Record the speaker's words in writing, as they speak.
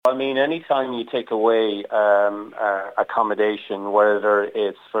I mean, anytime you take away accommodation, whether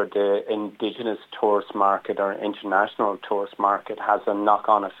it's for the indigenous tourist market or international tourist market, has a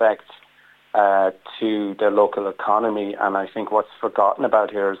knock-on effect to the local economy. And I think what's forgotten about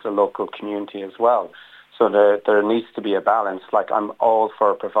here is the local community as well. So there needs to be a balance. Like, I'm all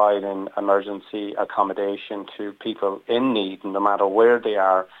for providing emergency accommodation to people in need, no matter where they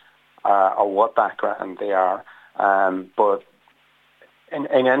are or what background they are. But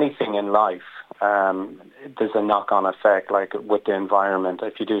in anything in life, there's a knock-on effect, like with the environment.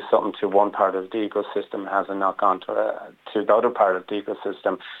 If you do something to one part of the ecosystem, it has a knock-on to the other part of the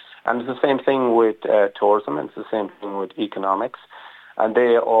ecosystem. And it's the same thing with tourism, and it's the same thing with economics. And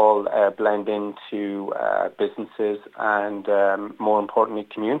they all blend into businesses and, more importantly,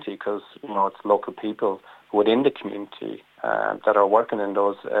 community, because, it's local people within the community that are working in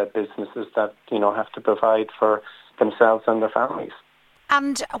those businesses that, have to provide for themselves and their families.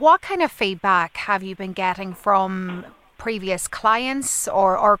 And what kind of feedback have you been getting from previous clients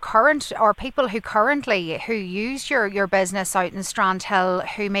or current or people who use your business out in Strandhill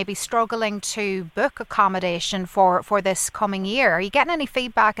who may be struggling to book accommodation for this coming year? Are you getting any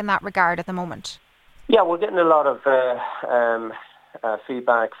feedback in that regard at the moment? Yeah, we're getting a lot of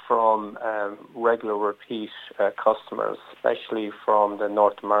feedback from regular repeat customers, especially from the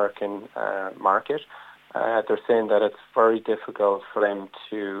North American market. They're saying that it's very difficult for them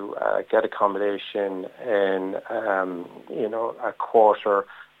to get accommodation in, a quarter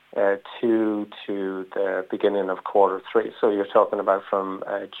two to the beginning of quarter three. So you're talking about from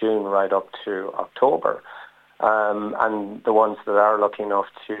June right up to October. And the ones that are lucky enough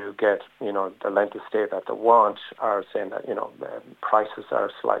to get, the length of stay that they want are saying that, prices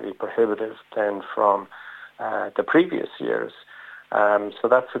are slightly prohibitive than from the previous years. So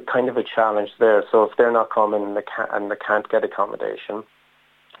that's a kind of a challenge there. So if they're not coming and they can't get accommodation,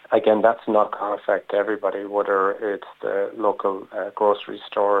 again, that's not going to affect everybody, whether it's the local grocery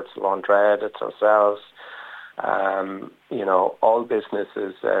store, it's laundrette, it's ourselves. All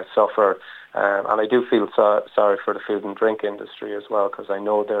businesses suffer. And I do feel sorry for the food and drink industry as well, because I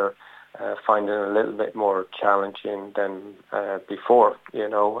know they're finding it a little bit more challenging than before,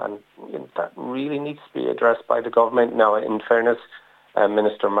 and that really needs to be addressed by the government. Now, in fairness,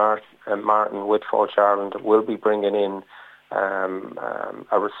 Minister Martin with Fáilte Ireland will be bringing in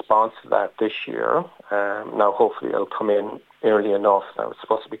a response to that this year. Now, hopefully it'll come in early enough. Now, it's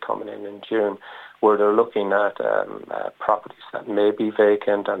supposed to be coming in June, where they're looking at properties that may be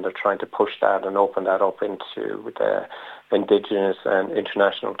vacant, and they're trying to push that and open that up into the indigenous and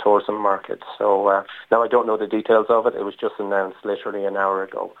international tourism markets. So now I don't know the details of it. It was just announced literally an hour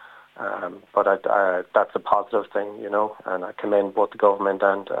ago. But that's a positive thing, and I commend both the government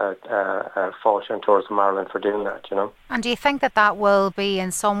and Fáilte and Tourism Ireland for doing that, And do you think that will be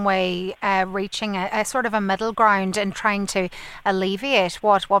in some way reaching a sort of a middle ground in trying to alleviate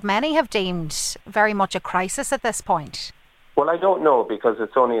what many have deemed very much a crisis at this point? Well, I don't know, because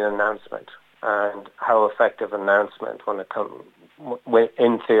it's only an announcement, and how effective an announcement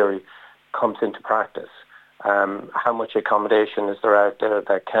in theory comes into practice. How much accommodation is there out there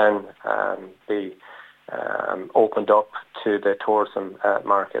that can be opened up to the tourism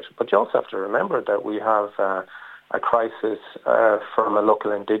market? But you also have to remember that we have a crisis from a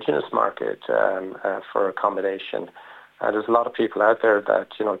local indigenous market for accommodation. There's a lot of people out there that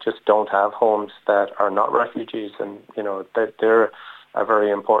just don't have homes, that are not refugees, and that they're a very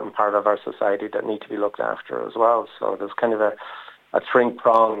important part of our society that need to be looked after as well. So there's kind of a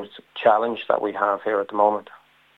three-pronged challenge that we have here at the moment.